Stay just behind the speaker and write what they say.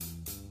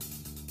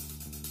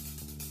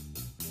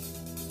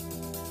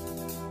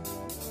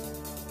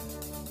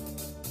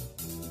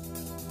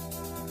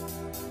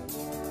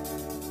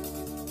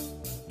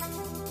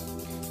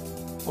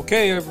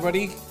Okay,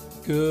 everybody.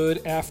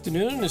 Good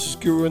afternoon. This is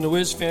Guru and the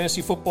Wiz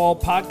Fantasy Football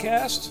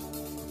Podcast.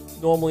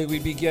 Normally,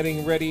 we'd be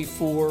getting ready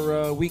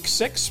for Week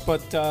 6,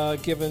 but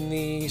given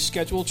the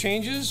schedule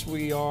changes,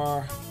 we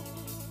are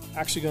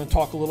actually going to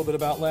talk a little bit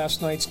about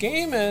last night's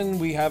game, and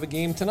we have a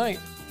game tonight.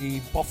 The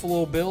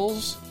Buffalo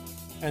Bills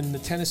and the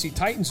Tennessee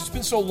Titans. It's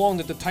been so long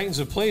that the Titans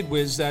have played,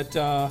 Wiz, that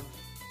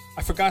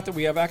I forgot that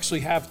we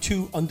have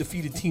two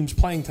undefeated teams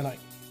playing tonight.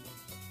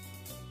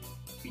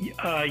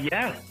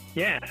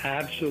 Yeah,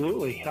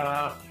 absolutely.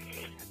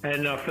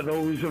 And for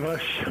those of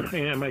us,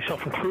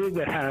 myself included,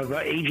 that have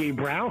A.J.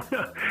 Brown,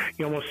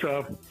 you almost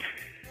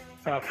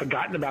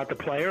forgotten about the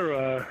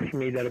player. He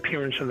made that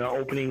appearance in the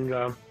opening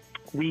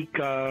week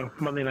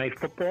Monday Night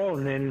Football,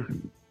 and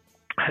then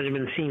hasn't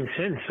been seen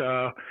since.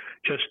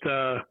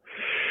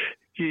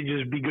 It'd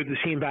just be good to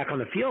see him back on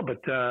the field,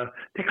 but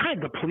they're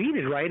kind of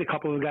depleted, right? A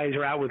couple of the guys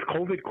are out with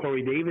COVID.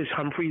 Corey Davis,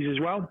 Humphreys as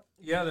well.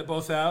 Yeah, they're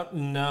both out,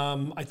 and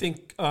I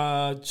think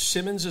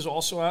Simmons is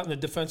also out on the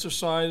defensive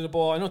side of the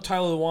ball. I know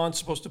Tyler Lewan's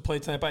supposed to play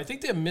tonight, but I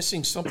think they're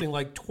missing something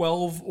like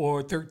 12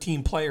 or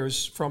 13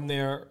 players from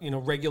their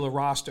regular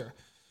roster.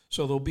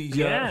 So they'll be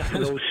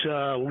those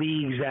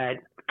leagues that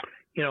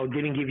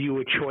didn't give you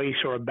a choice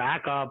or a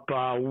backup.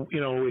 If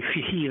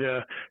you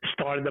either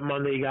started the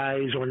Monday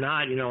guys or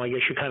not, I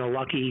guess you're kind of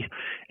lucky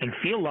and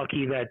feel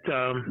lucky that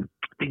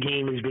the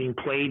game is being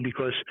played,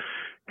 because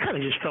kind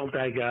of just felt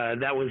like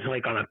that was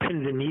like on a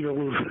pins and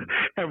needles.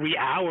 Every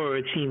hour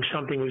it seems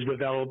something was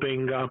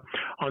developing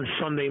on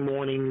Sunday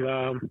morning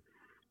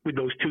with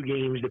those two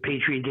games, the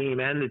Patriot game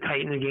and the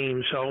Titan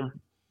game. So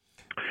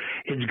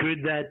it's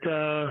good that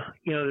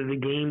the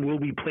game will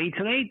be played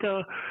tonight.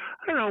 I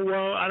don't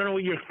know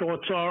what your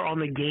thoughts are on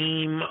the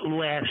game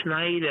last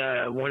night.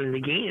 When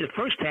the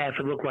first half,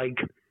 it looked like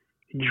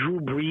Drew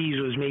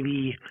Brees was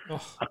maybe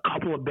a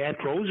couple of bad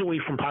throws away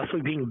from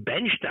possibly being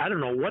benched. I don't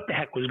know what the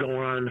heck was going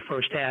on in the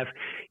first half.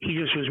 He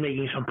just was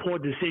making some poor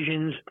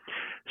decisions.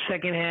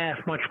 Second half,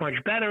 much, much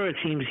better. It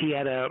seems he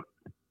had a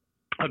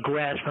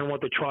grasp on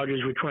what the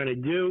Chargers were trying to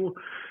do.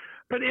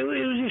 But it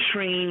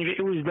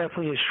was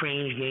definitely a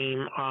strange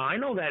game. I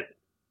know that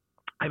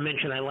I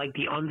mentioned I liked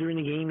the under in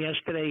the game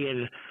yesterday,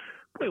 and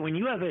boy, when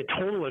you have a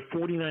total at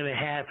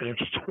 49.5 and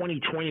it's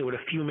 20-20 with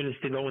a few minutes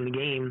to go in the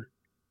game,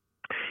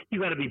 you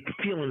got to be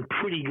feeling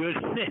pretty good.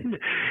 And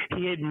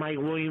he had Mike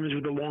Williams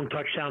with a long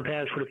touchdown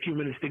pass with a few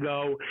minutes to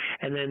go,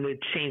 and then the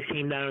Saints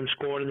came down and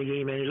scored, and the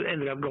game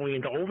ended up going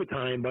into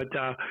overtime. But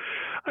I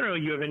don't know,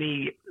 you have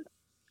any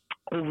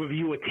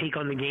overview or take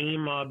on the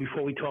game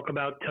before we talk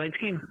about tonight's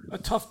game? A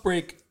tough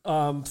break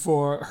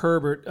for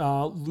Herbert,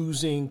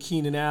 losing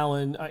Keenan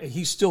Allen.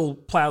 He still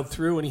plowed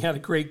through, and he had a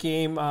great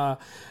game. I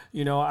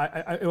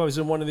was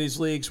in one of these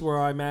leagues where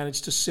I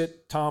managed to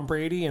sit Tom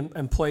Brady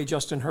and play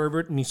Justin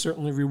Herbert, and he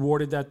certainly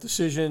rewarded that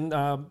decision.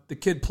 The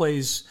kid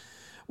plays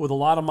with a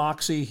lot of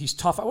moxie. He's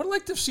tough. I would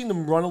like to have seen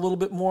him run a little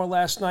bit more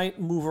last night,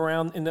 move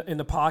around in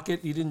the pocket.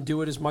 He didn't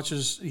do it as much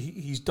as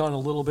he's done a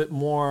little bit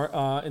more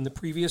in the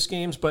previous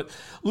games. But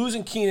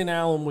losing Keenan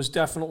Allen was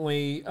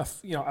definitely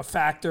a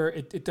factor.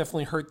 It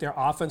definitely hurt their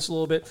offense a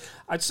little bit.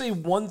 I'd say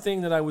one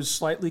thing that I was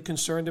slightly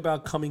concerned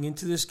about coming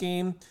into this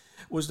game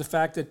was the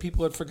fact that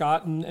people had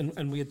forgotten,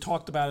 and we had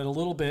talked about it a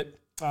little bit,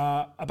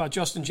 about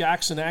Justin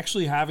Jackson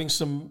actually having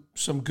some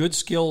good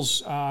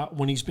skills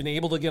when he's been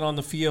able to get on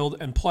the field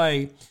and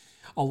play.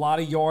 A lot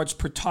of yards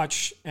per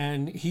touch,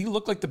 and he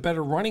looked like the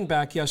better running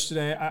back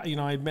yesterday.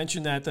 I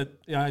mentioned that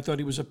I thought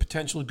he was a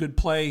potentially good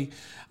play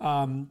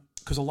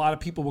because a lot of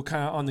people were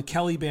kind of on the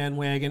Kelly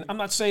bandwagon. I'm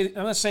not saying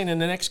in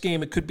the next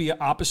game it could be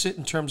opposite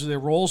in terms of their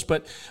roles,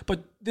 but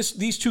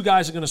these two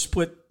guys are going to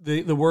split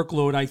the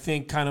workload, I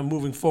think, kind of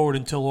moving forward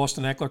until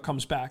Austin Eckler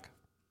comes back.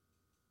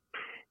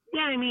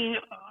 Yeah, I mean,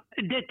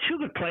 they're two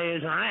good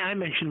players. I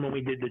mentioned when we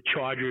did the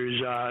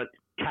Chargers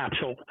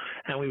capsule,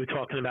 and we were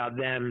talking about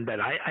them,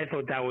 that I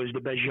thought that was the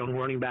best young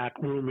running back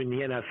room in the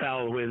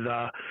NFL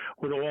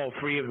with all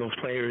three of those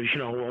players,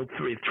 all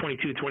three,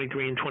 22,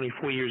 23, and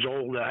 24 years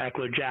old,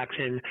 Eckler,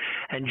 Jackson,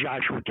 and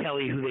Joshua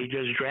Kelly, who they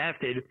just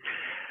drafted.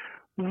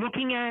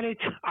 Looking at it,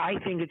 I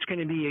think it's going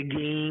to be a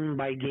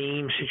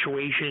game-by-game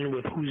situation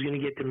with who's going to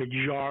get the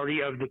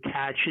majority of the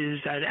catches.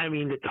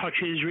 The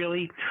touches,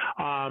 really.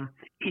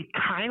 It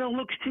kind of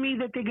looks to me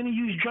that they're going to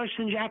use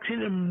Justin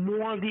Jackson in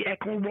more of the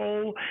Eckler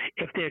role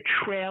if they're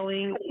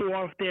trailing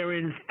or if they're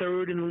in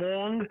third and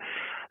long.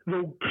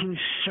 The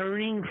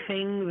concerning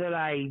thing that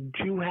I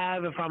do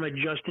have if I'm a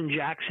Justin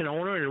Jackson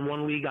owner, and in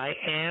one league I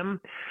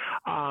am,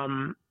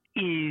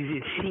 is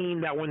it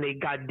seemed that when they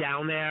got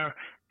down there,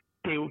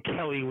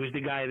 Kelly was the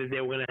guy that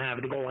they were going to have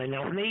at the goal line.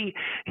 Now, when they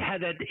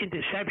had that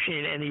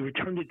interception and he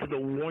returned it to the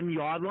 1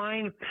 yard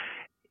line,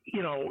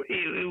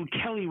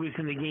 Kelly was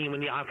in the game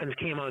when the offense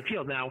came on the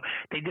field. Now,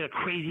 they did a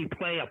crazy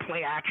play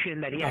action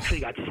that he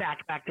actually got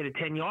sacked back to the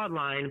 10 yard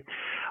line.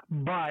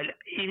 But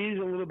it is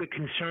a little bit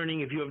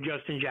concerning if you have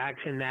Justin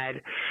Jackson that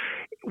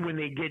when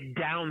they get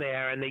down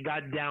there, and they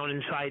got down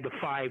inside the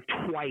 5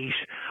 twice,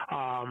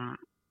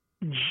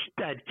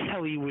 that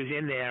Kelly was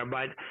in there.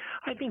 But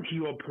I think to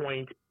your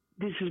point,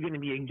 this is going to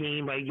be a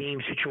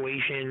game-by-game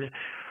situation.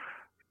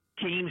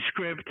 game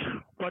script,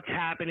 what's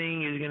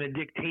happening is going to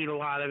dictate a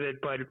lot of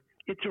it, but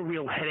it's a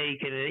real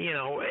headache. And,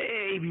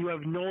 if you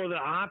have no other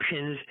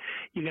options,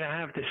 you're going to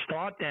have to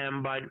start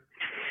them. But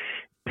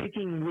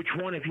picking which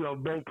one, if you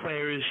have both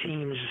players,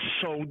 seems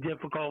so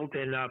difficult.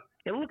 And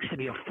it looks to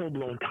be a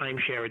full-blown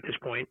timeshare at this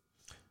point.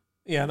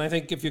 Yeah, and I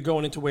think if you're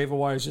going into waiver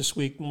wires this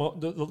week,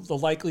 the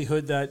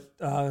likelihood that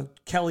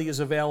Kelly is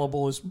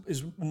available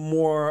is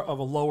more of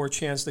a lower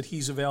chance that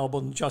he's available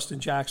than Justin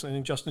Jackson. I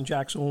think Justin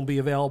Jackson won't be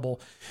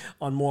available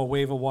on more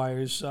waiver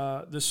wires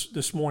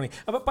this morning.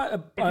 I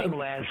think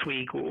last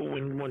week,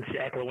 once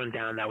Eckler went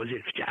down, that was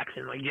it for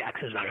Jackson. Like,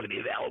 Jackson's not going to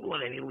be available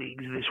in any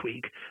leagues this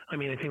week. I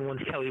mean, I think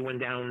once Kelly went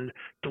down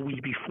the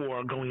week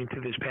before, going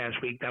into this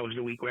past week, that was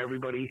the week where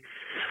everybody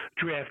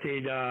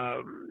drafted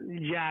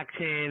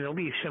Jackson. It'll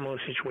be a similar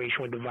situation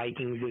with the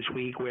Vikings this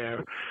week, where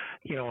I'm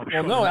sure.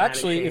 Well, no,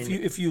 actually,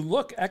 if you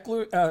look,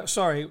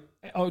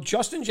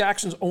 Justin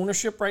Jackson's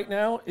ownership right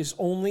now is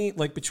only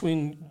like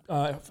between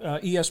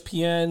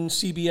ESPN,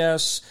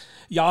 CBS,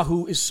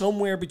 Yahoo is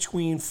somewhere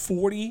between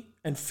 40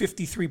 and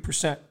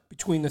 53%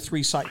 between the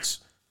three sites.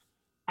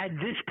 At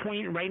this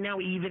point, right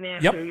now, even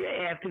after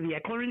the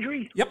Eckler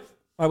injury. Yep,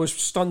 I was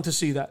stunned to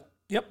see that.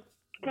 Yep.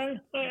 Okay,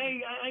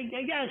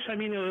 I guess. I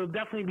mean, it'll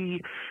definitely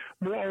be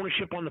more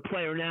ownership on the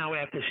player now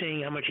after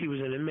seeing how much he was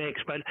in the mix.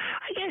 But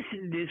I guess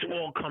this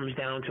all comes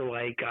down to,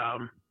 like,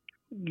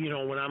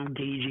 when I'm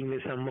gauging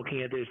this, I'm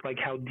looking at this, like,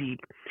 how deep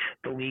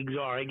the leagues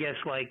are. I guess,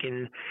 like,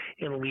 in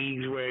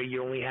leagues where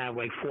you only have,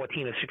 like,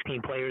 14 or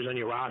 16 players on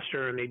your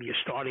roster, and maybe you're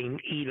starting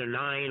 8 or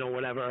 9 or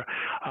whatever,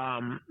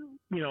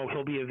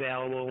 he'll be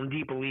available. In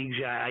deeper leagues,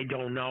 I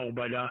don't know.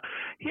 But,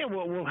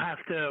 we'll have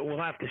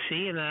to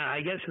see. And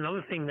I guess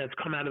another thing that's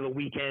come out of the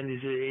weekend is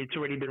it's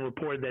already been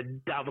reported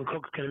that Dalvin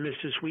Cook's going to miss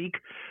this week.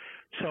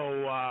 So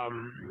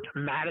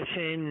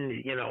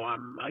Madison,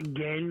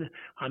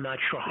 I'm not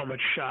sure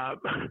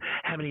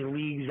how many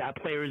leagues that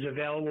player is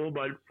available,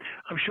 but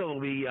I'm sure they'll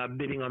be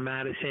bidding on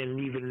Madison,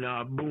 even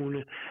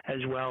Boone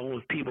as well,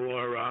 if people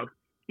are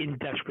in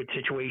desperate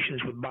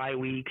situations with bye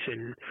weeks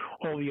and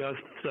all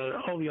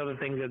the other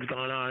things that's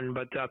gone on.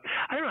 But I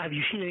don't know. Have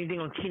you seen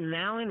anything on Keenan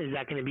Allen? Is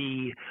that going to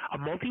be a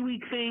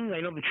multi-week thing? I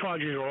know the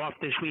Chargers are off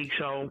this week,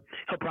 so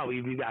he'll probably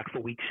be back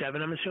for week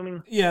 7, I'm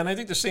assuming. Yeah, and I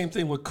think the same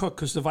thing with Cook,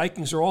 because the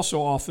Vikings are also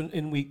off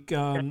in week.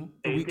 I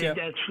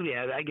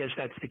guess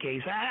that's the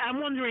case. I'm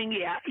wondering,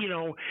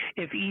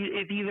 if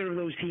either of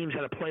those teams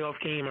had a playoff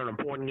game or an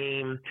important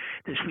game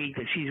this week,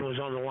 the season was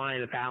on the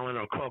line, if Allen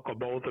or Cook or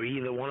both or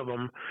either one of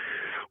them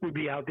would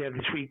be out there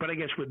this week. But I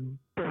guess with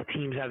both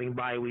teams having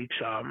bye weeks,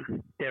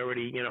 they're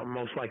already,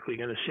 most likely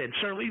going to sit.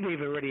 Certainly, they've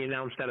already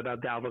announced that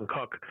about Dalvin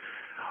Cook.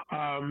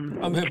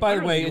 By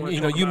the way,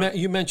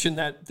 you mentioned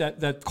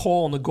that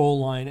call on the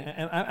goal line,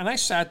 and I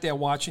sat there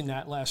watching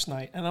that last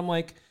night, and I'm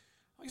like,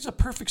 it's a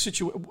perfect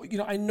situation.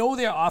 I know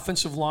their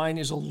offensive line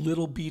is a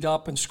little beat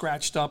up and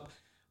scratched up,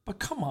 but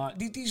come on,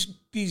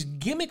 these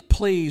gimmick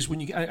plays.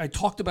 I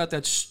talked about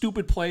that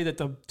stupid play that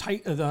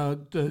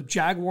the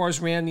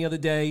Jaguars ran the other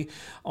day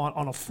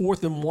on a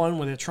 4th and 1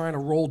 where they're trying to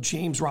roll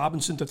James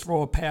Robinson to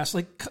throw a pass.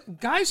 Like,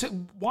 guys,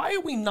 why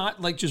are we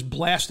not like just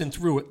blasting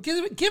through it?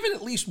 Give it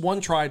at least one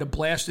try to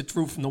blast it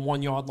through from the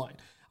 1 yard line.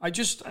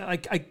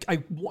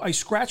 I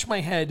scratch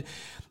my head.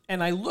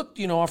 And I looked,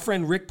 our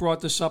friend Rick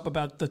brought this up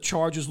about the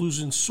Chargers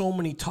losing so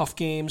many tough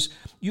games.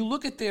 You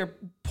look at their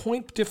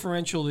point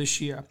differential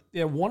this year.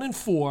 They're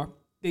 1-4.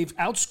 They've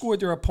outscored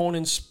their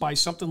opponents by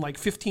something like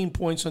 15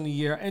 points on the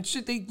year. And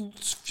they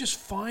just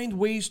find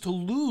ways to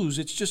lose.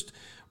 It's just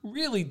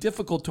really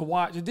difficult to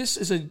watch. This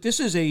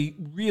is a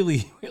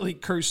really, really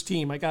cursed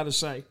team, I got to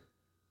say.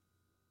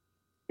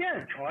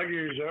 Yeah, the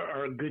Chargers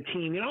are a good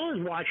team. I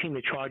was watching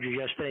the Chargers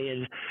yesterday,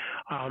 and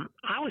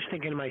I was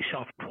thinking to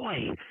myself,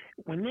 boy,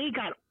 when they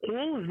got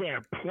all of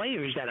their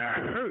players that are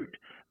hurt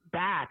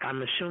back,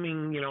 I'm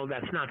assuming,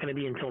 that's not going to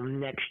be until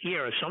next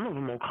year. Some of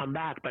them will come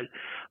back. But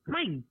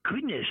my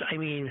goodness, I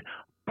mean,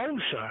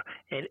 Bosa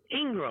and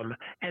Ingram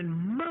and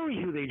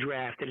Murray, who they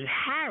drafted, and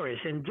Harris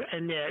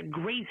and their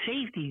great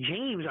safety,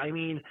 James, I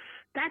mean,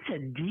 that's a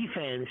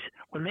defense.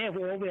 When they have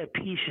all their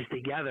pieces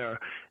together,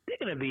 they're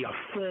going to be a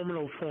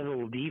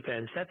formidable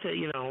defense. That's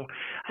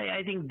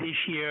I think this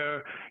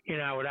year,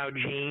 without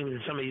James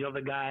and some of these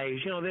other guys,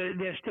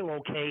 they're still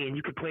okay, and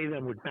you could play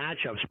them with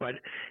matchups. But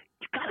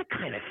you got to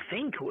kind of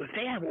think, if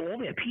they have all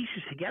their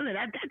pieces together,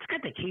 that's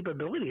got the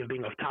capability of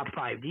being a top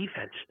 5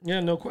 defense. Yeah,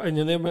 no question.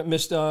 And they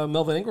missed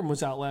Melvin Ingram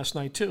was out last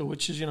night too,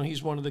 which is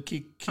he's one of the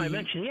key. I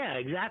mentioned, yeah,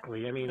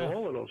 exactly. I mean,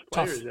 all of those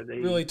players tough. that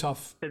really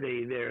tough.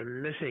 They're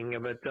missing,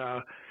 but.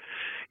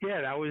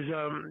 That was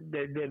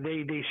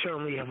they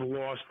certainly have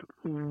lost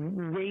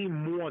way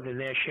more than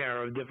their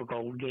share of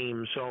difficult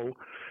games. So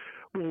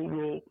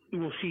we'll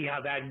see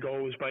how that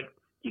goes. But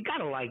you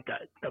gotta like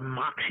the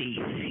moxie,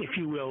 if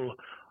you will,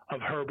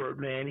 of Herbert,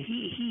 man.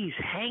 He's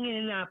hanging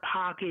in that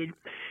pocket.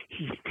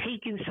 He's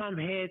taking some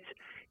hits.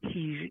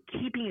 He's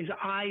keeping his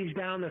eyes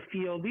down the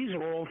field. These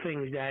are all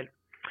things that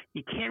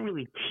you can't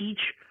really teach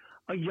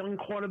a young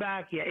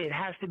quarterback, yeah, it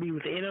has to be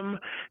within him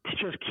to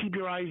just keep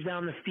your eyes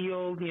down the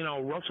field. You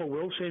know, Russell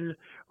Wilson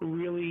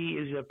really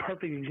is a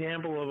perfect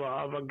example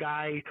of a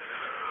guy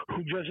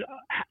who just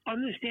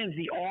understands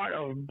the art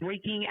of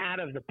breaking out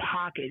of the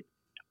pocket,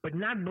 but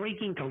not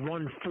breaking to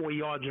run 4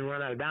 yards and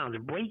run out of bounds.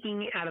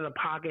 Breaking out of the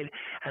pocket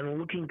and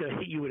looking to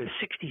hit you with a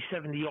 60,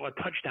 70-yard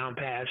touchdown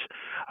pass.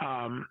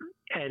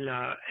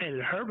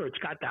 And Herbert's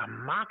got that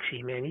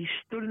moxie, man. He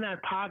stood in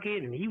that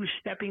pocket and he was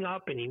stepping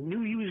up and he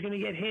knew he was going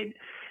to get hit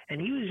and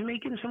he was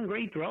making some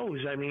great throws.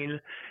 I mean,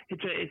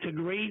 it's a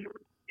great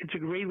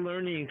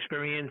learning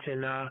experience.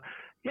 And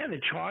yeah, the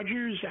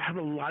Chargers have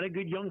a lot of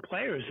good young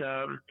players.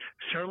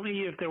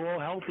 Certainly, if they're all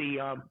healthy,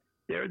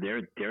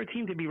 they're a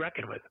team to be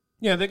reckoned with.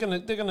 Yeah, they're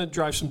gonna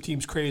drive some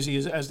teams crazy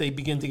as they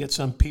begin to get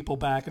some people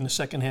back in the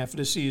second half of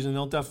the season.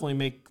 They'll definitely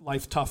make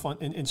life tough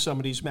in some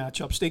of these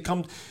matchups. They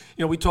come,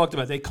 we talked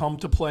about it, they come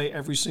to play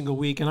every single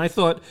week. And I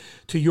thought,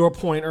 to your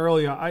point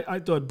earlier, I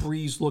thought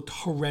Breeze looked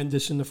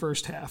horrendous in the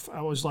first half.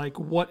 I was like,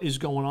 what is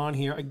going on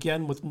here?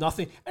 Again, with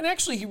nothing. And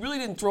actually, he really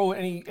didn't throw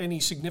any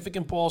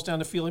significant balls down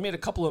the field. He made a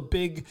couple of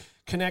big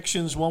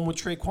connections, one with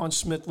Traquan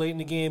Smith late in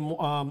the game,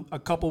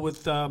 a couple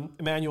with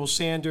Emmanuel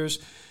Sanders.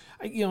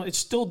 It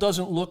still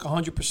doesn't look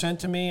 100%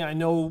 to me. I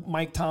know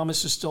Mike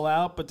Thomas is still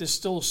out, but there's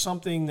still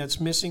something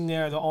that's missing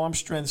there. The arm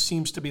strength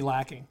seems to be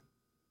lacking.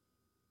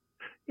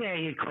 Yeah,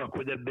 he hit Cook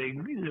with a big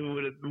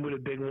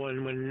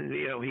one when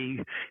he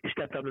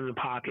stepped up in the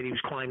pocket. He was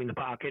climbing the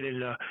pocket,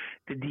 and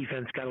the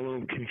defense got a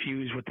little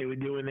confused what they were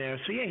doing there.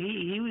 So yeah,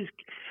 he was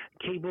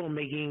capable of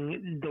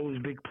making those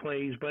big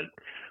plays, but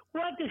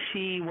we'll have to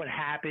see what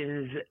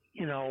happens.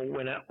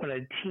 When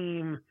a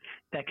team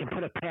that can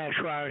put a pass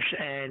rush,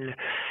 and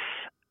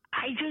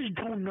I just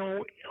don't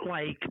know,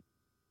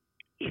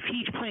 if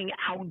he's playing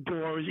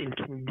outdoors in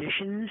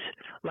conditions,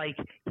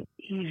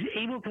 he's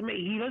able to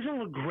he doesn't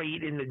look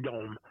great in the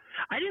dome.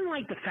 I didn't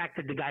like the fact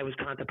that the guy was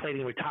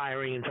contemplating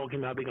retiring and talking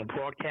about being a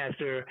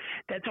broadcaster.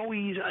 That's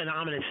always an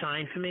ominous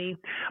sign for me.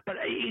 But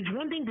it's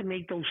one thing to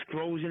make those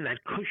throws in that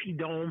cushy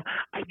dome.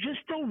 I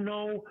just don't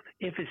know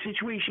if a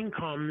situation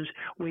comes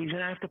where he's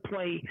going to have to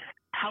play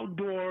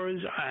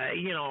outdoors,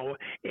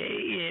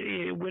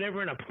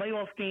 whatever, in a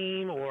playoff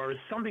game or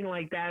something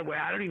like that, where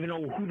I don't even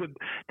know who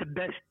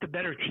the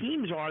better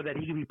teams are that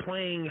he could be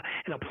playing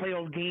in a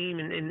playoff game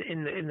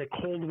in the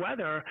cold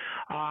weather.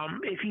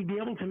 If he'd be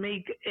able to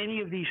make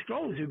any of these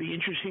throws, it'd be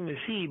interesting to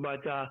see. But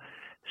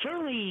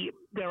certainly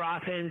their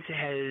offense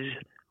has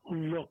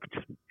looked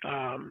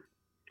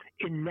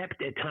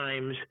inept at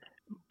times.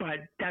 But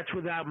that's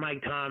without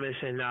Mike Thomas,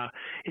 and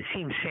it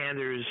seems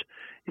Sanders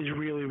is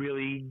really,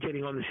 really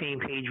getting on the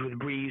same page with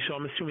Breeze. So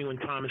I'm assuming when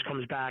Thomas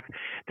comes back,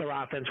 their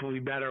offense will be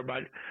better.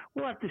 But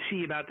we'll have to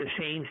see about the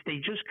Saints. They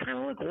just kind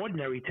of look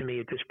ordinary to me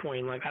at this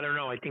point. I don't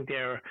know. I think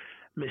their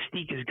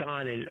mystique is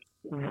gone, and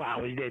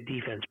wow, is their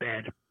defense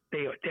bad?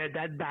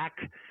 Their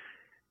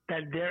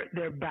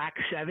back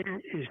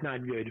seven is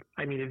not good.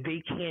 I mean, if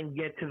they can't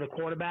get to the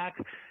quarterback,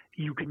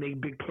 you can make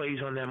big plays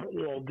on them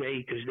all day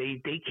because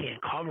they can't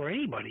cover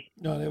anybody.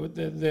 No,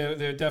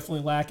 they're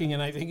definitely lacking,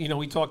 and I think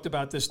we talked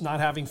about this, not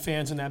having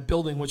fans in that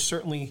building, which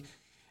certainly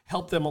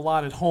helped them a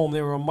lot at home.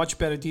 They were a much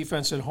better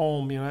defense at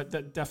home.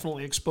 That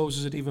definitely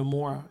exposes it even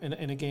more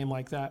in a game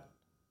like that.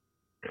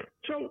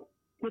 So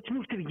let's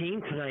move to the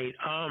game tonight.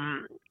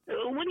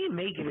 What do you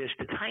make of this?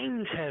 The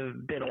Titans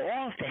have been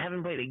off. They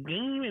haven't played a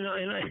game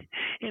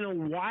in a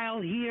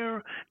while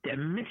here. They're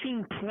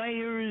missing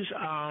players.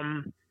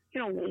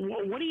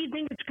 What do you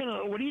think it's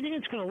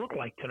gonna look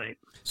like tonight?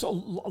 So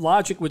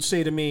logic would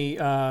say to me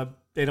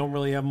they don't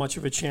really have much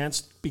of a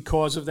chance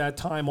because of that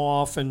time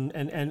off and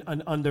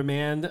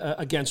undermanned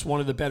against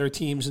one of the better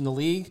teams in the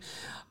league.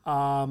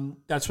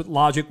 That's what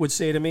logic would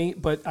say to me.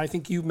 But I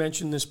think you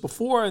mentioned this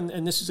before,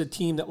 and this is a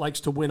team that likes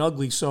to win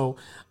ugly. So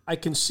I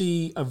can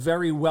see a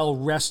very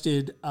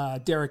well-rested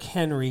Derrick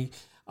Henry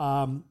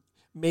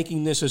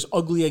making this as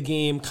ugly a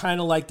game, kind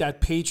of like that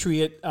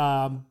Patriot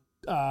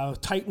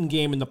Titan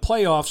game in the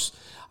playoffs.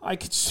 I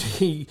could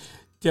see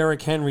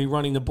Derrick Henry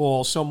running the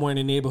ball somewhere in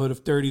the neighborhood of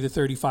 30 to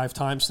 35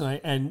 times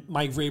tonight, and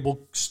Mike Vrabel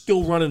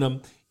still running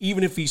them,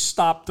 even if he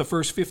stopped the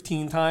first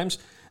 15 times,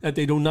 that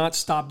they do not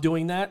stop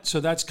doing that. So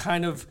that's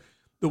kind of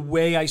the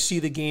way I see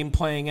the game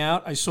playing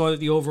out. I saw that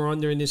the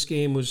over-under in this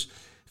game was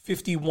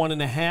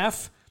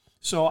 51.5.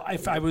 So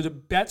if I were to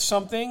bet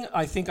something,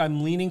 I think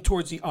I'm leaning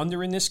towards the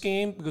under in this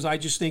game because I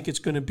just think it's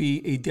going to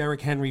be a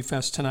Derrick Henry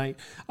fest tonight.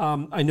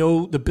 I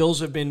know the Bills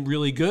have been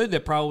really good.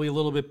 They're probably a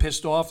little bit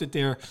pissed off that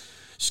their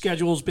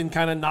schedule's been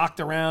kind of knocked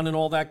around and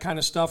all that kind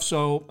of stuff.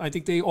 So I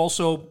think they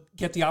also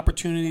get the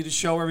opportunity to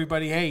show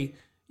everybody, hey,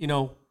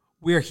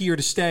 we're here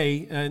to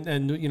stay,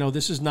 and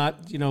this is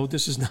not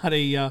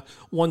a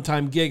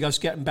one-time gig, us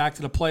getting back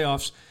to the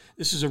playoffs.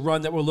 This is a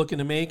run that we're looking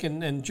to make,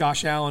 and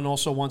Josh Allen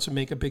also wants to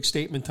make a big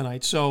statement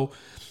tonight. So,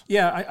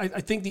 yeah,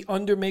 I think the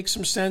under makes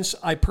some sense.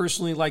 I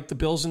personally like the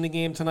Bills in the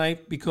game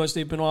tonight because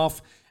they've been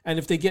off, and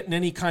if they get in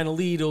any kind of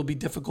lead, it'll be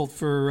difficult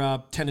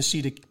for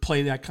Tennessee to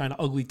play that kind of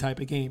ugly type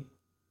of game.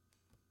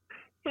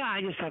 Yeah,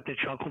 I just have to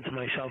chuckle to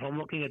myself. I'm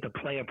looking at the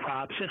player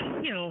props.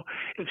 And,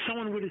 if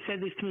someone would have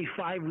said this to me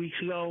 5 weeks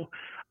ago,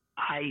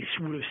 I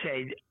would have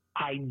said,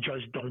 I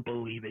just don't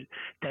believe it.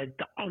 That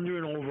the under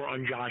and over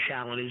on Josh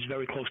Allen is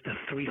very close to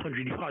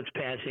 300 yards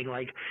passing.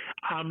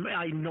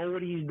 I know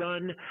what he's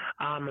done.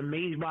 I'm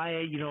amazed by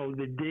it.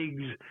 The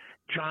Diggs,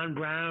 John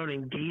Brown,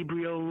 and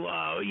Gabriel.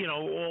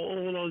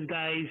 All those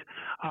guys.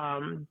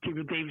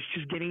 Gabriel Davis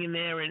just getting in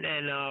there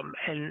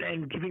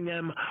and giving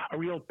them a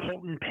real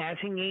potent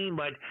passing game.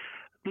 But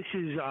this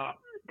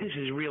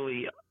is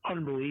really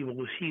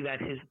unbelievable to see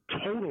that his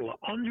total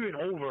under and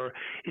over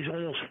is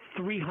almost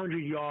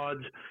 300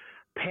 yards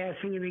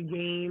passing in the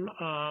game.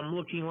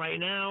 Looking right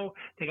now,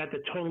 they got the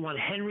total on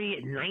Henry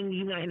at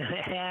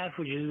 99.5,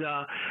 which is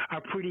a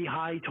pretty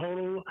high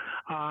total.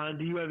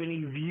 Do you have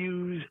any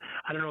views?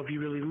 I don't know if you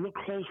really look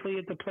closely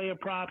at the player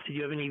props. Do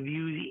you have any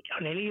views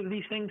on any of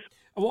these things?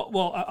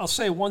 Well, I'll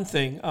say one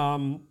thing.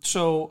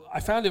 So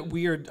I found it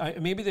weird.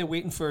 Maybe they're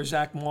waiting for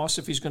Zach Moss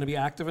if he's going to be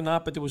active or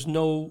not, but there was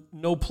no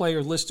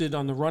player listed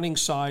on the running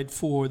side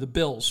for the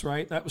Bills,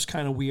 right? That was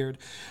kind of weird.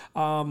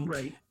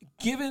 Right.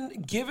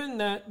 Given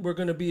that we're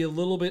going to be a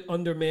little bit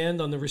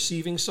undermanned on the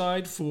receiving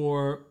side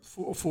for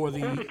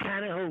the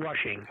Tannehill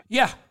rushing.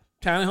 Yeah,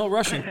 Tannehill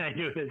rushing. I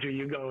knew that's where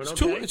you're going.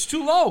 It's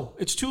too low.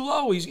 It's too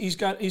low. He's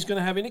going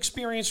to have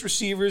inexperienced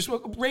receivers.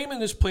 Well,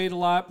 Raymond has played a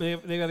lot. They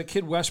got a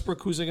kid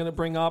Westbrook who's they're going to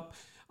bring up.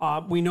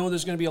 We know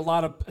there's going to be a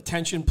lot of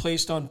attention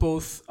placed on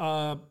both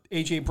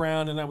A.J.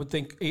 Brown and I would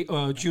think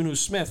Juju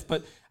Smith,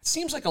 but it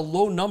seems like a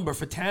low number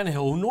for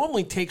Tannehill, who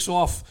normally takes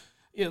off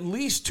at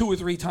least 2 or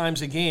 3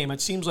 times a game.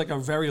 It seems like a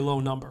very low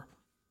number.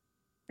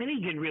 And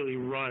he can really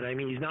run. I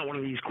mean, he's not one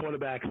of these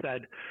quarterbacks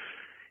that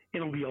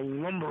it'll be a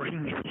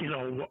lumbering,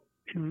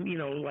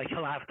 like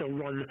he'll have to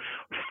run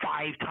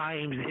 5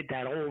 times to hit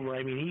that over.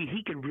 I mean,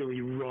 he can really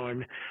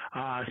run.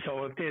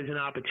 So if there's an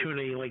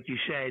opportunity, like you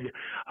said,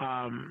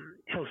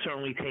 he'll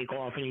certainly take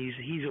off. And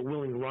he's a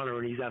willing runner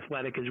and he's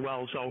athletic as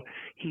well. So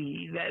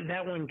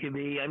that one could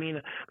be. I mean,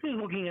 just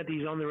looking at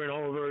these under and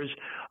overs.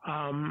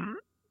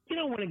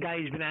 When a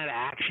guy's been out of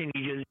action,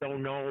 you just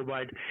don't know.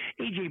 But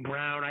A.J.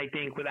 Brown, I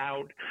think,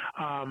 without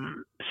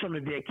some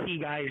of their key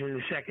guys in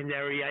the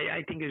secondary,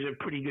 I think is a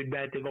pretty good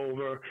bet to go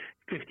over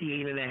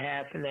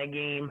 58.5 in that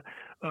game.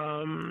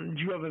 Do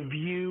you have a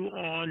view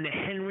on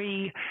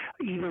Henry?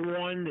 Either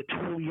one, the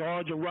total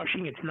yards of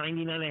rushing, it's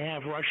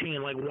 99.5 rushing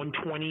and like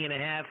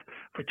 120.5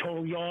 for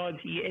total yards.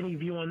 Any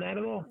view on that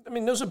at all? I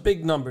mean, those are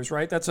big numbers,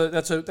 right? That's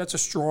a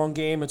strong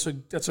game.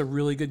 That's a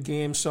really good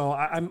game. So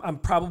I'm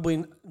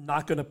probably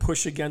not going to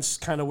push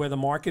against kind of where the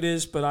market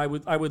is, but I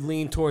would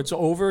lean towards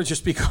over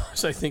just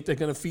because I think they're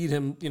going to feed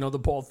him, the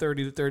ball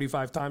 30 to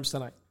 35 times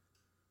tonight.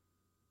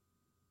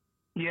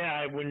 Yeah,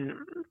 I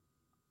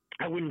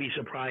wouldn't be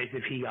surprised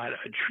if he got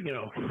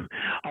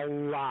a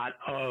lot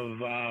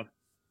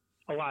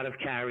of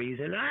carries.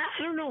 And I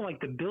don't know, like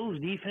the Bills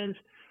defense,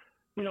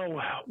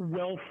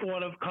 well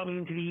thought of coming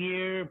into the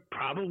year,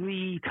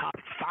 probably top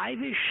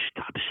 5-ish,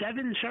 top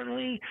 7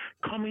 certainly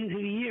coming into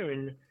the year,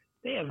 and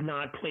they have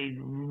not played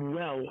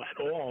well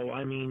at all.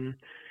 I mean,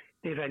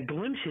 they've had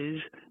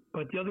glimpses,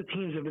 but the other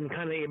teams have been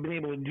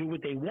able to do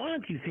what they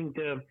want. Do you think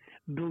the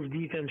Bills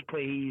defense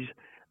plays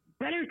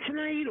better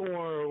tonight,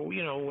 or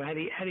how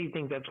do you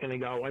think that's going to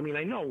go? I mean,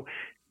 I know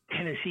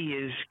Tennessee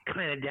is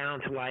kind of down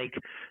to like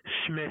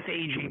Smith,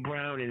 A.J.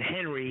 Brown, and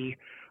Henry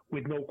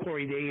with no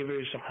Corey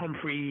Davis or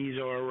Humphreys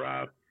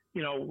or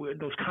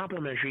those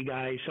complimentary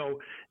guys. So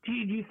do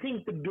you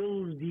think the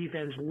Bills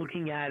defense,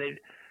 looking at it,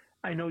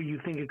 I know you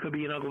think it could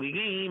be an ugly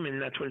game,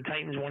 and that's what the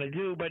Titans want to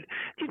do, but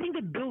do you think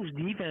the Bills'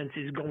 defense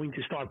is going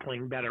to start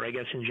playing better, I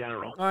guess, in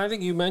general? I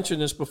think you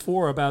mentioned this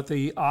before about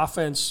the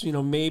offense,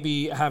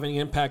 maybe having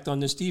an impact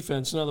on this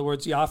defense. In other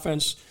words, the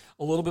offense,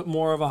 a little bit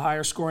more of a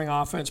higher scoring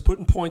offense,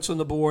 putting points on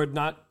the board,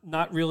 not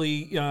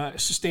really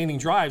sustaining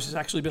drives. There's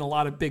actually been a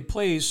lot of big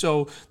plays.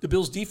 So the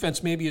Bills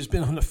defense maybe has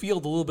been on the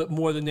field a little bit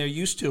more than they're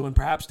used to, and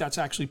perhaps that's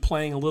actually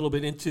playing a little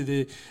bit into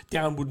the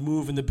downward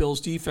move in the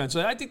Bills defense.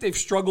 And I think they've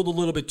struggled a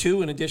little bit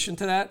too in addition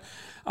to that.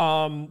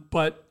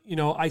 But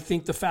I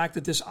think the fact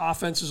that this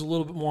offense is a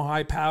little bit more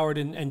high-powered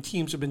and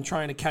teams have been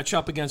trying to catch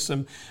up against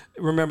them.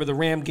 Remember the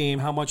Ram game,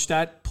 how much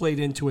that played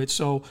into it.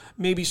 So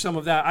maybe some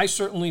of that. I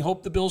certainly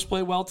hope the Bills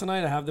play well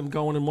tonight. I have them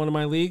going in one of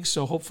my leagues,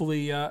 so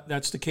hopefully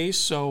that's the case.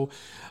 So,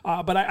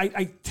 but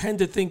I tend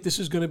to think this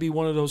is going to be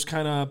one of those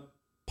kind of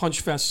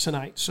punch fests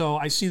tonight. So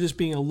I see this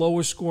being a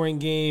lower scoring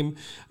game.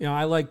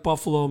 I like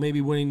Buffalo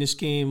maybe winning this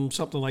game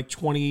something like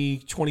 20,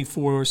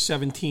 24, or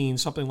 17,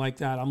 something like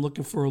that. I'm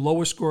looking for a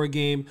lower score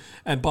game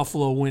and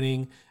Buffalo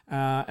winning.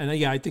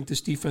 I think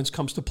this defense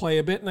comes to play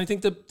a bit, and I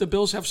think the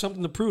Bills have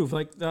something to prove.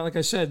 Like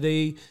I said,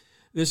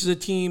 this is a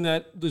team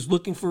that is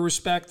looking for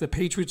respect. The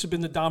Patriots have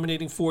been the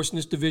dominating force in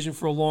this division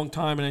for a long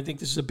time, and I think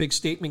this is a big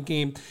statement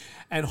game.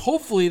 And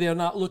hopefully they're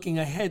not looking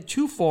ahead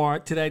too far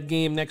to that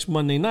game next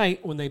Monday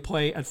night when they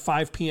play at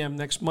 5 p.m.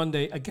 next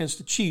Monday against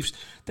the Chiefs.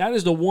 That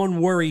is the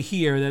one worry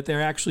here, that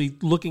they're actually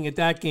looking at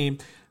that game.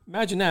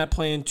 imagine that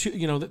playing two,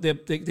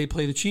 they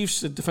play the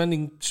Chiefs, the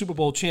defending Super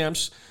Bowl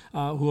champs,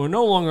 who are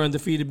no longer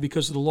undefeated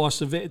because of the loss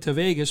to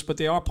Vegas, but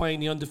they are playing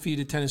the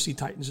undefeated Tennessee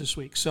Titans this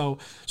week. So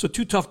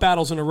two tough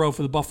battles in a row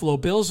for the Buffalo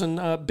Bills, and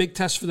a big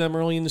test for them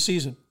early in the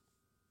season.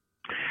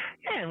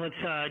 Yeah, and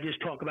let's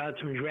just talk about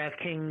some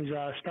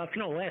DraftKings stuff.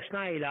 Last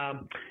night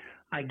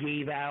I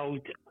gave out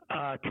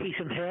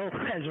Taysom Hill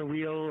as a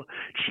real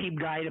cheap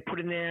guy to put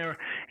in there.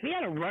 And he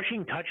had a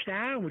rushing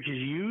touchdown, which is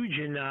huge,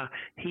 and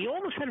he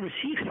almost had a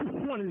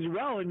receiving one as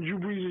well, and Drew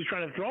Brees was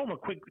trying to throw him a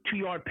quick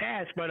 2-yard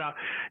pass, but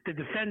the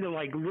defender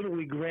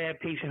literally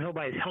grabbed Taysom Hill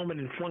by his helmet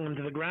and flung him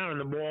to the ground,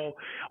 and the ball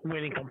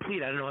went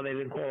incomplete. I don't know how they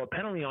didn't call a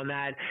penalty on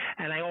that.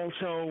 And I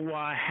also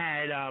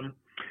had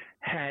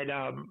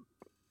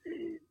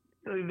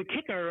the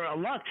kicker,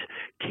 Lutz,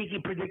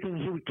 predicting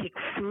he would kick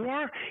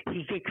 4.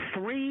 He kicked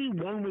 3.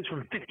 One was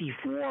from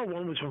 54.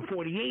 One was from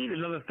 48.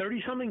 Another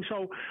 30-something.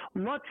 So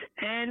Lutz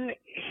and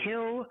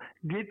Hill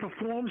did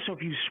perform. So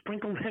if you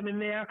sprinkled him in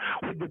there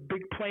with the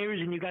big players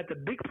and you got the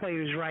big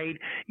players right,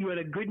 you had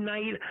a good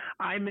night.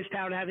 I missed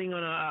out having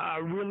on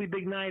a really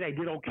big night. I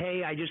did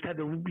okay. I just had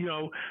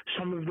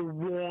some of the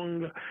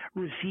wrong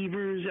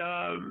receivers.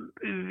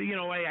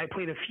 I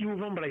played a few of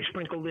them, but I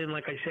sprinkled in,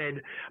 like I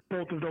said,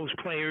 both of those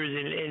players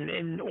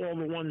and all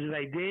the ones that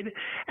I did.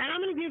 And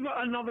I'm going to give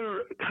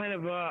another kind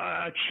of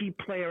a cheap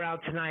player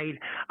out tonight.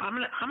 I'm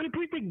going to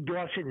predict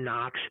Dawson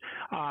Knox.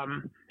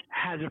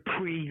 Has a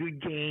pretty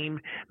good game,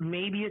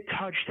 maybe a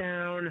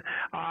touchdown,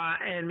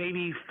 and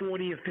maybe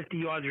 40 or 50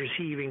 yards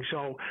receiving.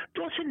 So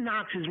Dawson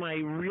Knox is my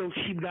real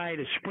cheap guy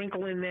to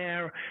sprinkle in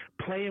there,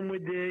 playing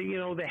with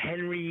the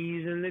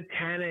Henrys and the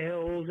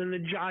Tannehills and the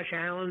Josh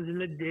Allens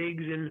and the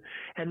Diggs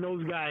and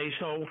those guys.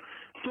 So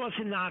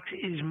Dawson Knox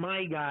is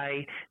my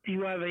guy. Do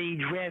you have a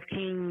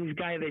DraftKings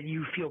guy that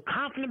you feel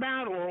confident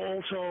about, or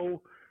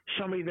also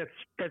somebody that's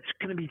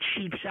going to be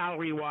cheap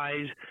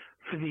salary-wise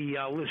for the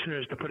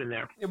listeners to put in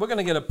there? Yeah, we're going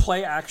to get a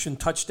play-action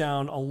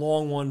touchdown, a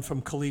long one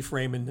from Khalif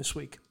Raymond this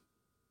week.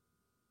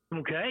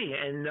 Okay,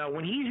 and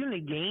when he's in the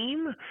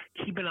game,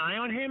 keep an eye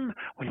on him.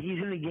 When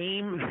he's in the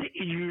game,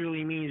 it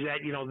usually means that,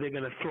 they're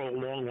going to throw a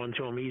long one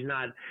to him. He's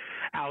not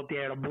out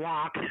there to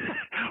block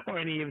or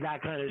any of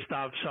that kind of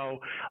stuff, so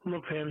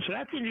look for him. So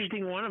that's an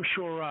interesting one. I'm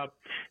sure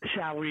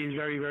salary is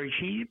very, very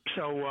cheap.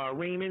 So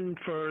Raymond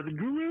for the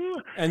Guru.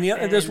 And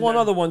there's one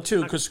other one,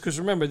 too, because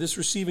remember, this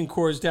receiving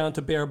core is down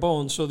to bare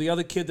bones. So the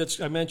other kid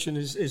I mentioned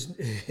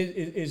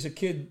is a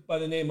kid by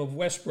the name of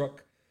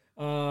Westbrook.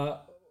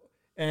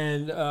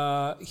 And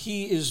I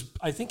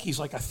think he's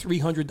like a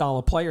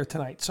 $300 player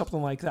tonight,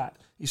 something like that.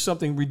 He's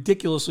something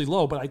ridiculously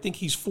low, but I think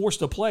he's forced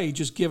to play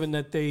just given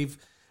that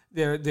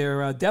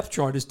their depth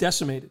chart is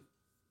decimated.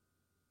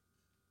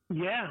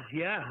 Yeah.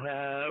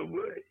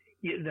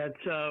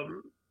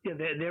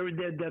 Their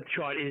depth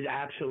chart is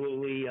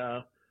absolutely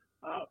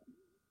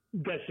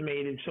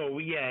decimated. So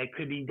it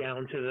could be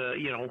down to the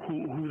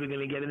who they're going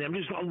to get in there. I'm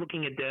just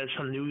looking at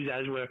some news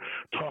as we're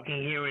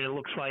talking here, and it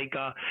looks like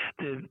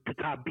the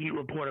top beat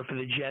reporter for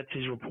the Jets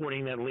is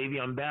reporting that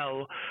Le'Veon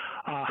Bell.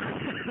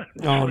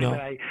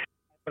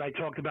 But I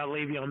talked about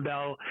Le'Veon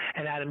Bell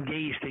and Adam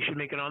Gase. They should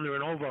make an under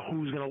and over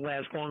who's going to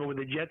last longer with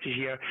the Jets this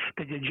year.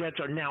 That the Jets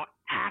are now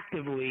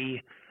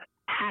actively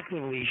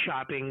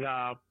shopping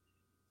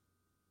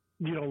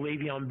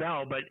Le'Veon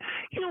Bell, but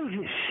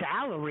his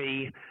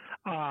salary.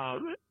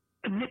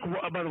 Nick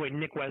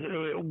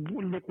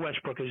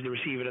Westbrook is the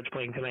receiver that's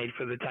playing tonight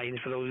for the Titans,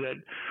 for those that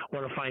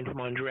want to find him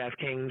on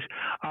DraftKings.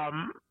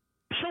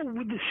 So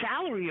with the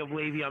salary of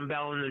Le'Veon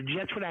Bell, and the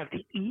Jets would have to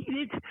eat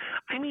it,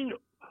 I mean,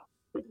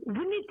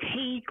 wouldn't it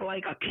take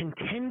like a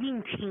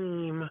contending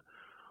team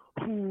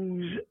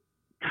whose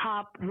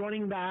top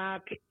running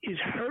back is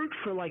hurt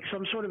for like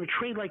some sort of a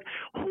trade? Like,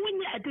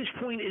 who at this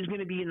point is going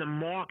to be in the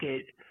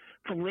market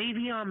for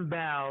Le'Veon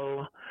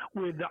Bell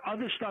with the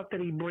other stuff that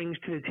he brings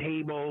to the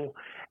table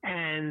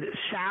and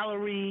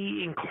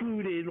salary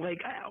included?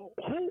 Like,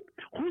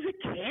 who's a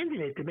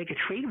candidate to make a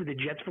trade with the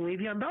Jets for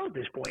Le'Veon Bell at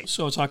this point?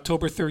 So it's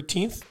October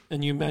 13th,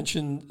 and you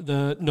mentioned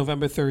the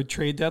November 3rd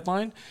trade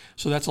deadline.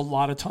 So that's a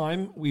lot of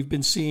time. We've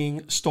been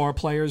seeing star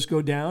players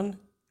go down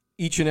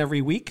each and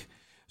every week.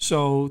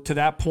 So to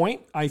that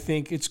point, I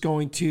think it's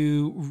going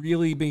to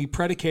really be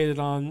predicated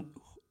on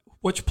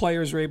which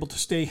players are able to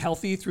stay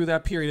healthy through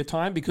that period of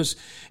time. Because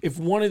if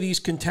one of these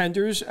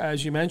contenders,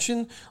 as you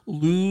mentioned,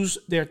 lose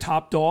their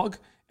top dog,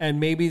 and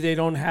maybe they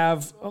don't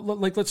have,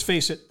 like, let's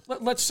face it,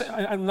 let's say,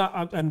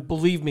 and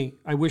believe me,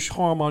 I wish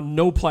harm on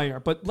no player,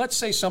 but let's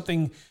say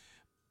something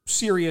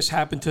serious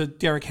happened to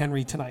Derrick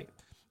Henry tonight.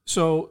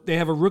 So they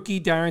have a rookie,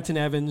 Darrington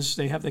Evans.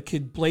 They have the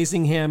kid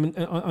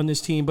Blazingham on this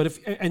team. But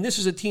and this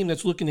is a team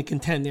that's looking to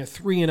contend. They're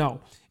 3-0.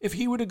 If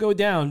he were to go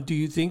down, do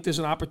you think there's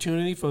an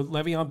opportunity for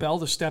Le'Veon Bell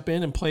to step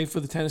in and play for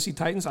the Tennessee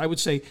Titans? I would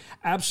say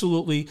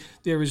absolutely.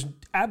 There is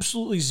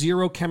absolutely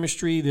zero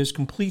chemistry. There's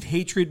complete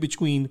hatred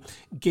between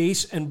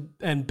Gase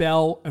and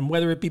Bell, and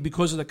whether it be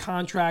because of the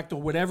contract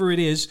or whatever it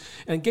is.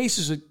 And Gase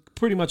is a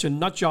pretty much a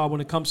nut job when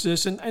it comes to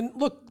this. And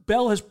look,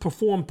 Bell has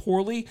performed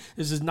poorly.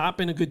 This has not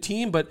been a good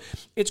team, but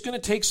it's going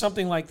to take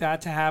something like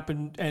that to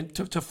happen and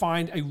to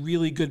find a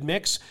really good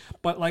mix.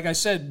 But like I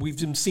said, we've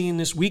been seeing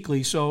this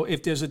weekly. So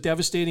if there's a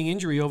devastating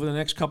injury over the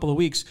next couple of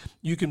weeks,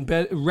 you can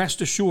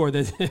rest assured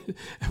that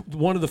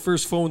one of the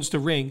first phones to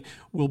ring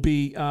will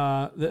be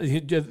Joe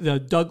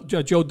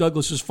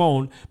Douglas's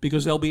phone,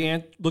 because they'll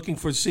be looking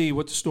to see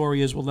what the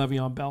story is with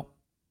Le'Veon Bell.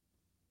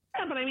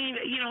 Yeah, but I mean,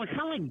 it's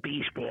not like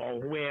baseball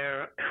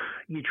where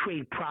you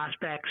trade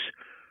prospects.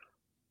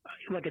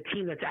 Like a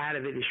team that's out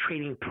of it is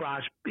getting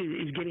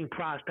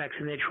prospects,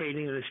 and they're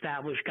trading an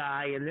established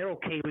guy, and they're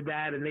okay with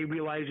that, and they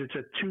realize it's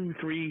a 2,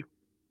 3,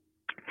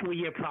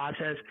 4-year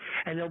process,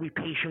 and they'll be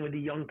patient with the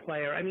young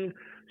player. I mean,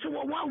 so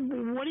how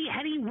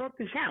do you work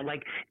this out?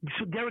 Like,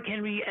 so Derrick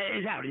Henry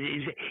is out.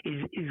 Is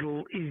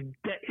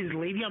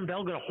Le'Veon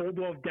Bell going to hold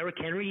off Derrick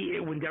Henry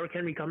when Derrick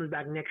Henry comes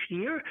back next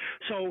year?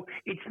 So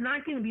it's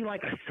not going to be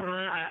like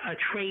a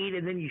trade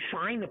and then you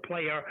sign the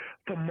player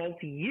for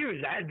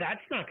multi-years.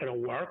 That's not going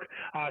to work,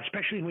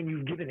 especially when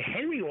you've given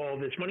Henry all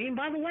this money. And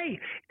by the way,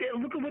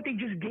 look at what they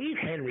just gave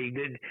Henry.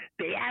 Did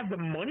they have the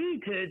money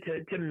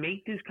to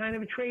make this kind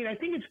of a trade? I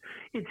think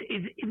it's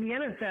in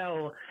the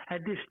NFL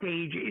at this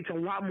stage, it's a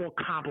lot more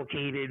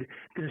complicated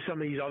than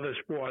some of these other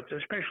sports,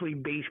 especially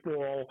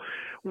baseball,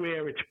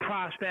 where it's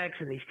prospects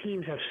and these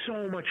teams have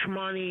so much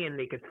money and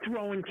they could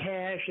throw in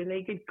cash and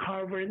they could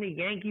cover, and the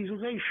Yankees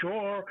will say,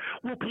 sure,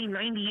 we'll pay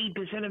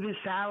 98% of his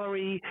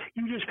salary.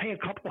 You just pay a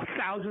couple of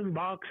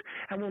 $1,000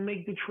 and we'll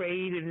make the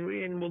trade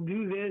and we'll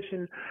do this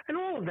and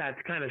all of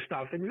that kind of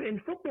stuff. And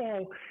in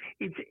football,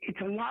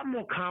 it's a lot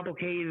more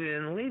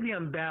complicated, and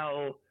Le'Veon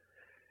Bell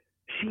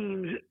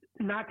seems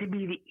not to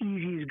be the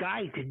easiest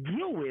guy to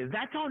deal with.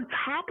 That's on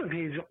top of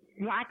his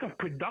lack of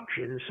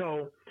production.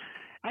 So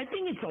I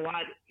think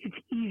it's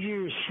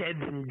easier said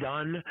than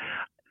done.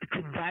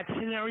 Could that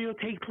scenario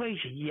take place?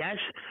 Yes.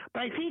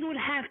 But I think it would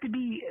have to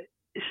be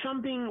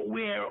something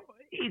where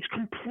it's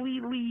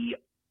completely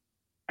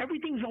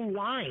everything's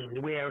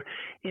aligned, where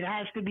it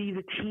has to be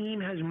the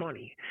team has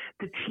money,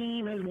 the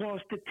team has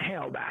lost the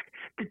tailback,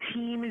 the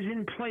team is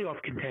in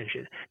playoff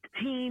contention,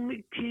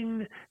 the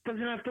team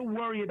doesn't have to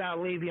worry about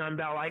Le'Veon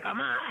Bell. Like,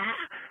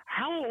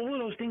 how are all of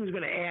those things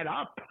going to add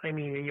up? I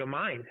mean, in your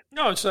mind?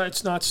 No,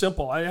 it's not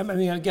simple. I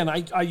mean, again,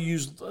 I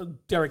use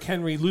Derrick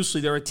Henry loosely.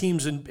 There are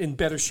teams in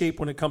better shape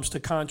when it comes to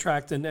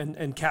contract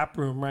and cap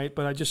room, right?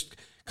 But I just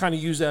kind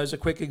of use that as a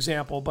quick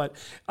example, but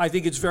I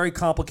think it's very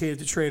complicated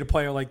to trade a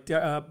player like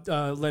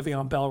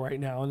Le'Veon Bell right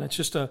now, and that's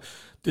just a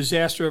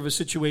disaster of a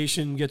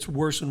situation. Gets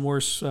worse and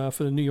worse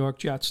for the New York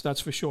Jets,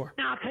 that's for sure.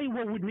 Now, I'll tell you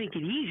what would make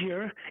it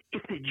easier.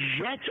 If the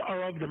Jets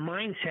are of the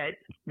mindset,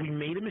 we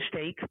made a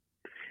mistake,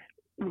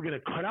 we're going to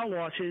cut our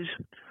losses,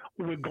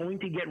 we're going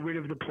to get rid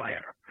of the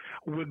player,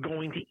 we're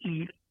going to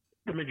eat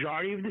the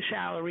majority of the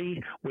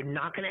salary. We're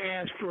not going to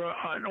ask for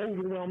an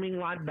overwhelming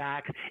lot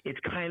back. It's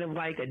kind of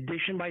like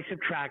addition by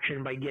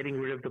subtraction by getting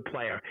rid of the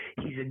player.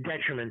 He's a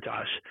detriment to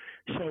us.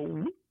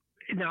 So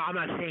now, I'm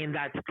not saying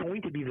that's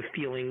going to be the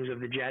feelings of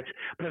the Jets,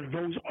 but if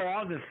those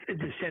are the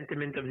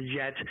sentiment of the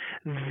Jets,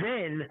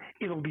 then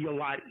it'll be a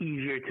lot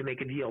easier to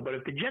make a deal. But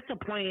if the Jets are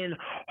playing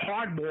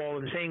hardball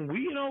and saying,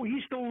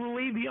 he's still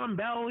Le'Veon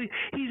Bell, he's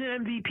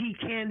an MVP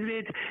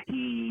candidate,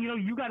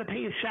 you got to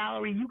pay his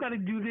salary, you got to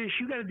do this,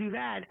 you got to do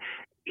that,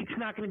 it's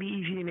not going to be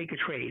easy to make a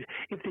trade.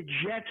 If the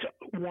Jets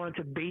want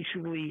to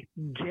basically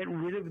get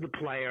rid of the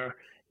player,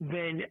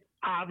 then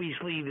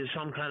obviously there's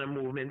some kind of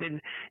movement,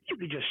 and you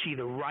could just see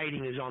the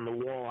writing is on the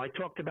wall. I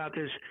talked about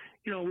this,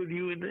 with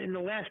you in the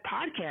last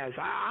podcast.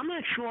 I'm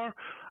not sure,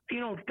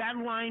 if that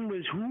line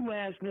was who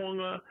lasts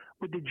longer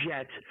with the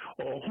Jets,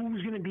 or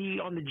who's going to be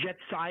on the Jets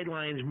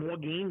sidelines more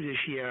games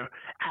this year,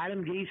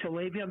 Adam Gase or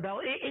Le'Veon Bell.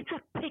 It's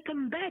a pick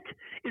 'em bet.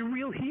 It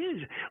really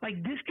is.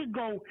 Like, this could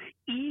go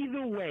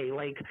either way.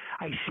 Like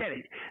I said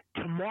it,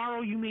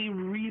 tomorrow you may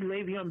read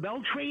Le'Veon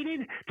Bell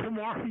traded,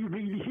 tomorrow you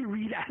may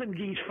read Adam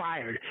Gase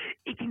fired.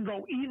 It can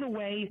go either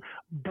way.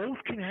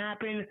 Both can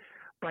happen.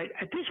 But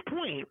at this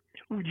point,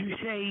 would you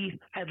say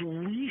at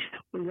least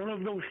one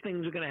of those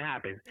things are going to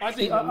happen? I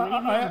think.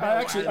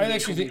 I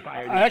actually think.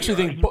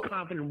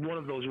 Confident one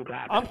of those will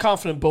happen. I'm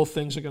confident both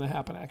things are going to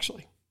happen.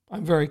 Actually,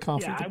 I'm very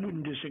confident. Yeah, I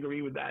wouldn't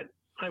disagree with that.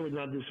 I would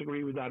not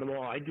disagree with that at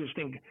all. I just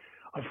think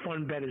a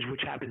fun bet is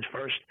which happens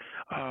first.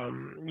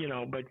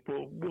 But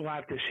we'll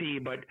have to see.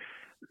 But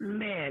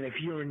man, if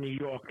you're in New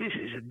York, this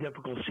is a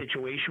difficult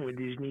situation with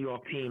these New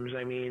York teams.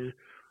 I mean,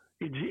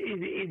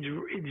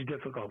 it's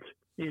difficult.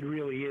 It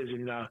really is.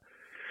 And,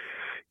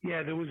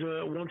 there was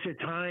once a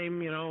time,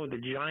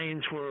 the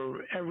Giants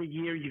were, every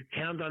year you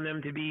count on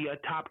them to be a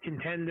top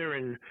contender,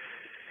 and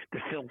the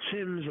Phil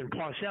Simms and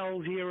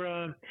Parcells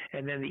era,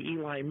 and then the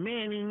Eli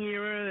Manning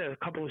era, a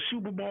couple of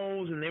Super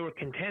Bowls, and they were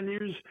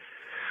contenders.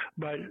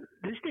 But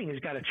this thing has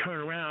got to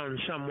turn around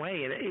some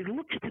way. And it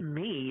looks to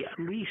me, at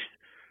least,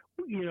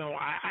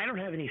 I don't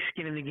have any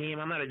skin in the game.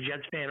 I'm not a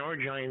Jets fan or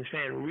a Giants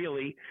fan,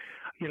 really.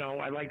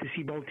 I'd like to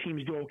see both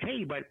teams do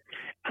okay, but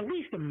at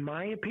least in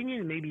my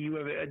opinion, maybe you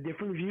have a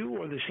different view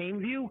or the same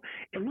view.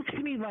 It looks to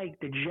me like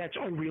the Jets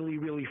are really,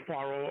 really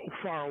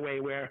far away,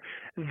 where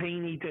they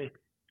need to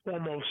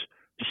almost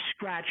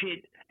scratch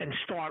it and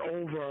start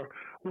over.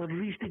 Or at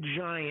least the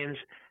Giants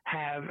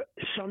have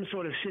some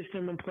sort of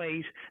system in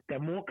place. They're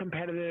more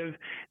competitive.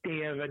 They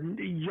have a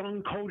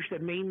young coach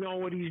that may know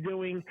what he's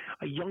doing,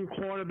 a young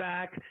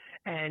quarterback,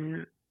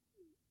 and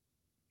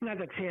not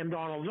that Sam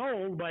Darnold's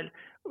old, but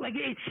like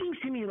it seems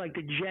to me like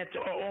the Jets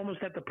are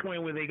almost at the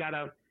point where they got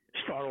to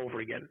start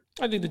over again.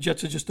 I think the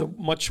Jets are just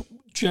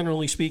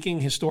generally speaking,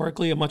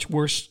 historically, a much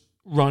worse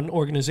run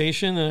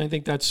organization, and I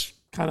think that's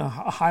kind of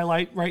a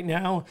highlight right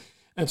now.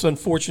 And it's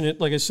unfortunate,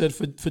 like I said,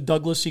 for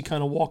Douglas. He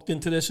kind of walked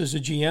into this as a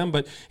GM,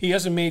 but he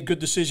hasn't made good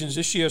decisions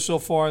this year so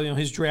far.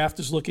 His draft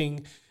is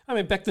looking. I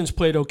mean, Becton's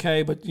played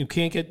okay, but you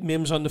can't get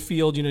Mims on the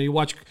field. You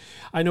watch.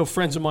 I know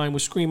friends of mine were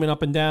screaming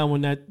up and down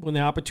when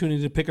the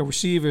opportunity to pick a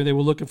receiver, they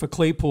were looking for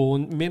Claypool,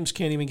 and Mims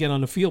can't even get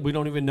on the field. We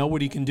don't even know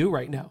what he can do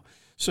right now.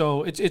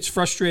 So it's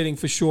frustrating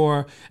for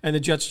sure, and the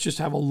Jets just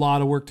have a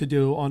lot of work to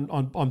do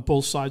on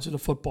both sides of the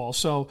football.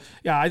 So,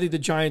 yeah, I think the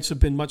Giants have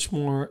been much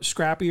more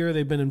scrappier.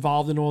 They've been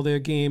involved in all their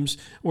games,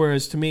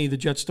 whereas to me, the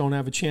Jets don't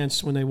have a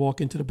chance when they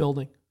walk into the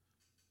building.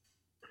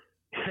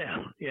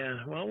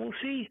 Yeah. Well, we'll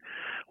see.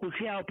 We'll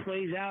see how it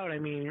plays out. I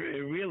mean,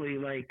 really,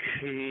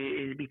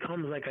 it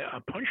becomes like a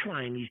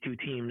punchline, these two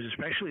teams,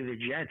 especially the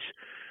Jets,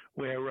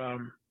 where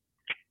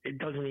it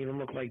doesn't even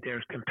look like they're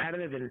as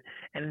competitive, and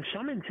in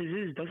some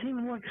instances, it doesn't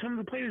even look like some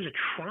of the players are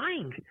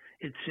trying.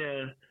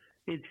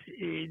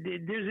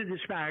 There's a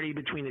disparity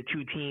between the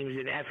two teams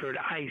in effort,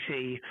 I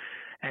see,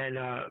 and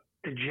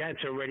the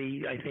Jets are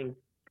already, I think,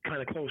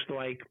 kind of close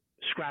to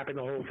scrapping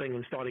the whole thing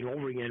and starting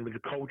over again with the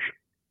coach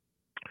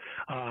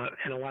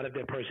and a lot of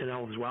their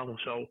personnel as well.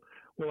 So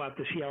we'll have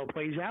to see how it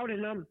plays out,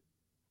 and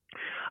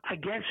I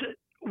guess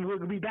we'll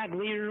be back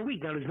later in the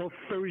week. Now, there's no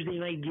Thursday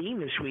night game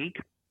this week.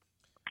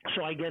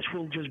 So I guess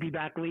we'll just be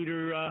back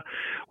later.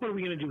 What are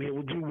we going to do here?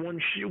 We'll do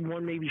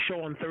one maybe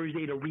show on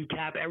Thursday to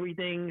recap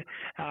everything,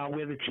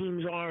 where the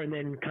teams are, and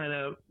then kind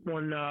of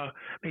one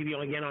maybe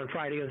again on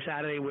Friday and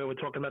Saturday where we're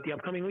talking about the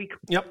upcoming week.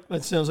 Yep,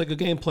 that sounds like a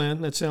game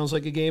plan.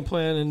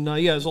 And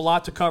there's a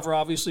lot to cover,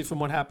 obviously, from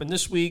what happened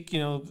this week.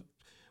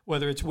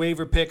 Whether it's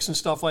waiver picks and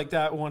stuff like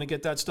that, we want to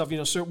get that stuff.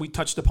 Certainly we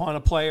touched upon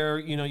a player.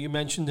 You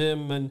mentioned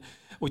him, and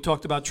we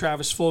talked about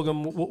Travis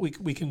Fulgham.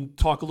 We can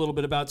talk a little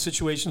bit about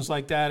situations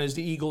like that as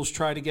the Eagles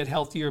try to get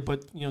healthier.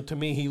 But to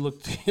me, he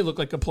looked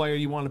like a player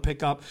you want to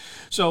pick up.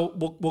 So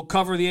we'll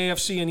cover the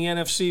AFC and the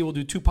NFC. We'll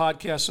do 2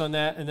 podcasts on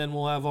that, and then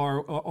we'll have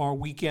our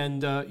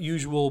weekend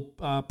usual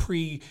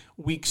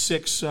pre-week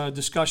 6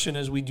 discussion,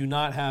 as we do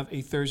not have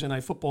a Thursday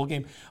night football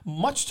game.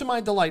 Much to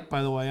my delight,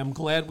 by the way. I'm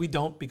glad we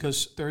don't,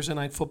 because Thursday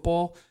night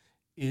football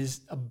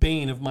is a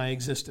bane of my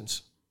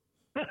existence.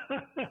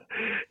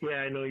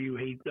 Yeah, I know you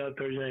hate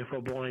Thursday night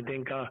football. I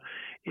think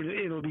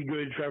it'll be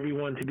good for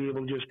everyone to be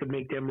able just to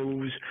make their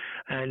moves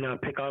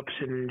and pickups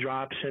and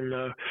drops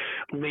and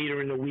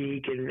later in the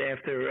week. And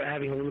after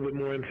having a little bit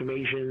more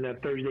information,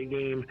 that Thursday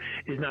game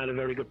is not a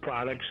very good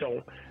product.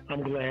 So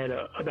I'm glad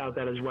about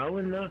that as well.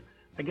 And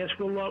I guess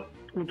we'll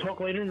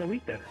talk later in the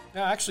week then.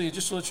 Yeah, actually,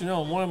 just to let you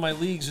know, in one of my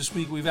leagues this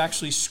week, we've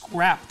actually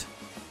scrapped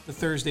the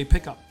Thursday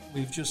pickup.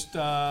 We've just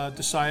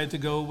decided to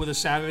go with a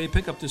Saturday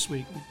pickup this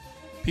week.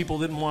 People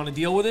didn't want to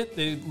deal with it.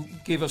 They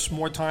gave us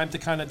more time to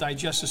kind of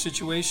digest the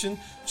situation.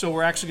 So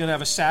we're actually going to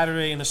have a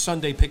Saturday and a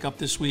Sunday pickup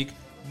this week.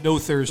 No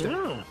Thursday.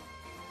 Oh,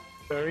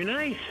 very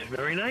nice.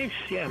 Very nice.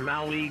 Yeah,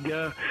 Mal League,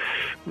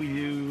 we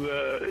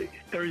do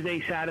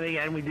Thursday, Saturday,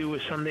 and we do a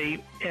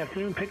Sunday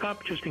afternoon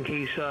pickup just in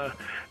case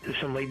there's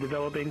some late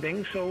developing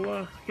things.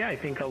 So, I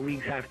think our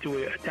leagues have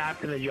to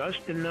adapt and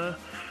adjust, and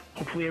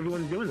hopefully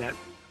everyone's doing that.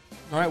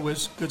 All right,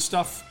 Wiz. Good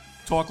stuff.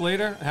 Talk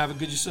later. Have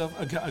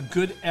a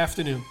good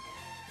afternoon.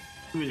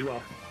 You as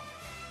well.